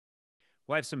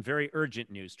Well, I have some very urgent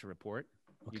news to report.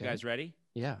 Okay. You guys ready?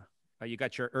 Yeah. You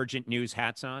got your urgent news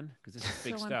hats on? Because this is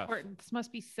big So stuff. important. This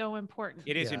must be so important.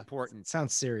 It is Yeah. important.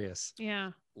 Sounds serious.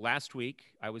 Yeah. Last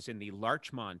week, I was in the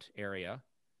Larchmont area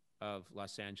of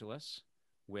Los Angeles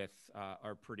with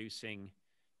our producing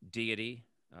deity,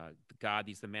 the God.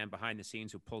 He's the man behind the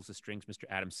scenes who pulls the strings, Mr.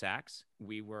 Adam Sachs.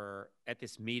 We were at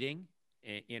this meeting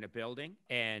in a building,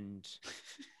 and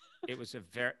it was a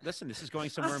very, listen, this is going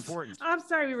somewhere important. I'm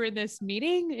sorry, we were in this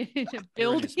meeting in a We were in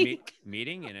building. this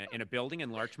meeting in a building in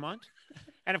Larchmont.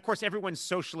 And of course, everyone's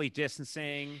socially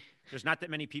distancing. There's not that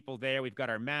many people there. We've got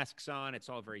our masks on. It's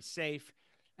all very safe.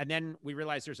 And then we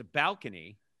realize there's a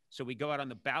balcony. So we go out on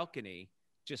the balcony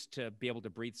just to be able to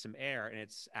breathe some air. And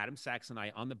it's Adam Sachs and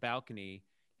I on the balcony.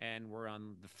 And we're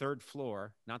on the third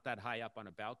floor, not that high up on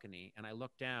a balcony. And I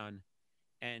look down,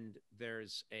 and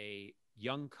there's a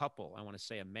young couple. I want to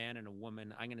say a man and a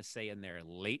woman. I'm going to say in their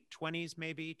late 20s,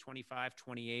 maybe 25,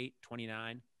 28,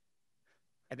 29.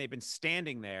 And they've been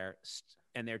standing there,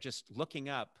 and they're just looking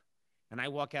up. And I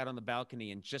walk out on the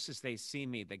balcony, and just as they see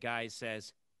me, the guy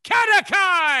says,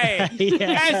 Kedakai,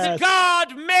 Yes. as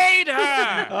God made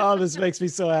her. Oh, this makes me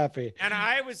so happy. And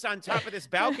I was on top of this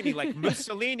balcony like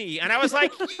Mussolini, and I was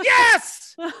like,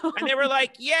 yes! And they were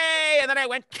like, yay! And then I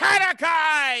went,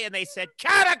 Kedakai! And they said,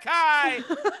 Kedakai!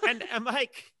 And I'm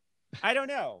like, I don't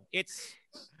know. It's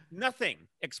nothing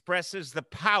expresses the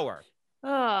power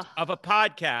Ugh. of a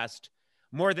podcast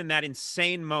more than that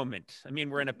insane moment. I mean,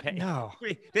 we're in a No.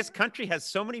 This country has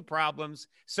so many problems,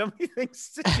 so many things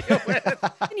to deal with.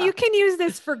 And you can use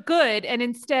this for good, and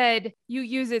instead you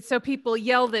use it so people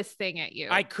yell this thing at you.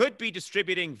 I could be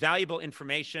distributing valuable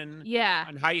information Yeah.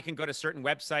 on how you can go to certain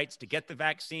websites to get the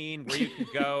vaccine, where you can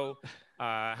go,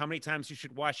 how many times you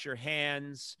should wash your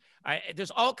hands.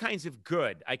 There's all kinds of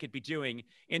good I could be doing.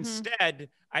 Instead,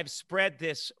 I've spread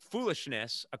this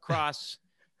foolishness across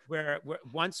where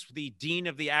once the dean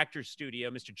of the Actors Studio,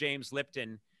 Mr. James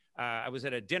Lipton, I was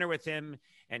at a dinner with him,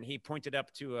 and he pointed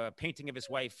up to a painting of his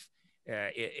wife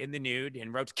in the nude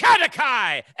and wrote,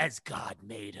 Kedakai, as God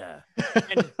made her.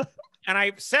 And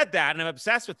I said that, and I'm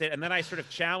obsessed with it. And then I sort of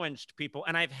challenged people,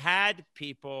 and I've had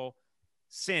people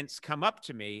since come up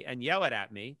to me and yell it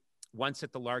at me, once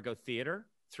at the Largo Theater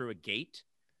through a gate.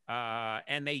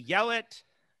 And they yell it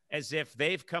as if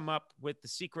they've come up with the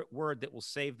secret word that will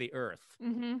save the earth.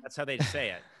 Mm-hmm. That's how they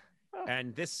say it.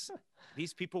 And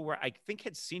these people were, I think,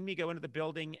 had seen me go into the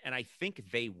building, and I think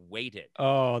they waited.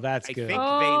 Oh, that's I good. think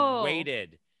Oh. they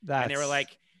waited. And they were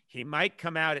like, he might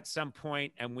come out at some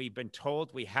point, and we've been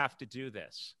told we have to do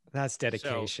this. That's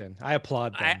dedication. I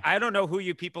applaud them. I don't know who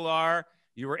you people are.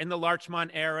 You were in the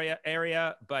Larchmont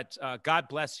area, but God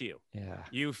bless you. Yeah.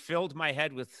 You filled my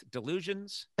head with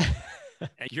delusions,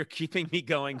 and you're keeping me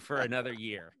going for another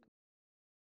year.